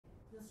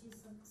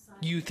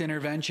Youth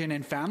intervention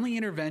and family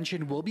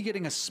intervention will be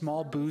getting a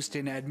small boost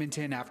in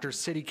Edmonton after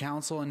City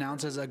Council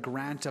announces a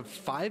grant of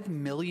 $5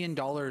 million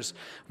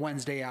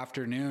Wednesday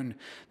afternoon.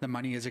 The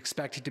money is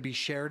expected to be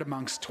shared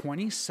amongst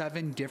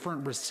 27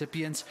 different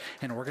recipients,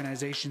 and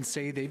organizations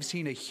say they've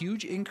seen a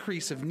huge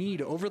increase of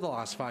need over the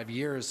last 5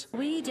 years.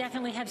 We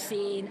definitely have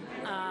seen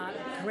a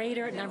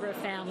greater number of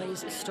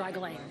families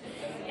struggling,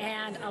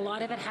 and a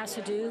lot of it has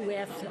to do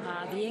with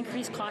the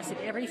increased cost of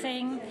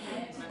everything.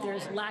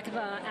 There's lack of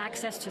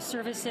access to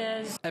services.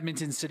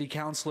 Edmonton City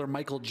Councillor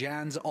Michael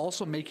Jans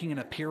also making an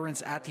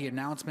appearance at the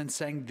announcement,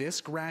 saying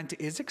this grant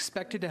is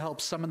expected to help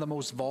some of the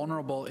most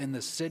vulnerable in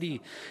the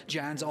city.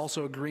 Jans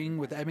also agreeing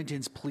with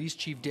Edmonton's Police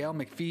Chief Dale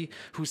McPhee,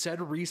 who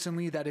said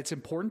recently that it's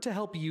important to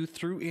help youth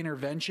through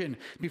intervention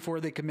before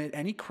they commit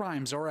any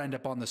crimes or end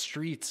up on the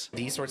streets.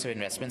 These sorts of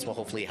investments will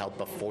hopefully help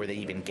before they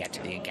even get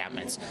to the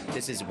encampments.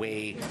 This is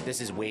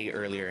way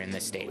earlier in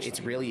this stage.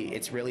 It's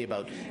really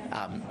about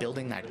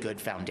building that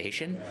good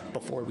foundation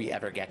before we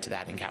ever get to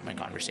that encampment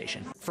conversation.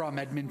 From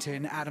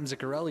Edmonton, Adam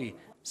Ziccarelli,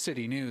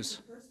 City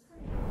News.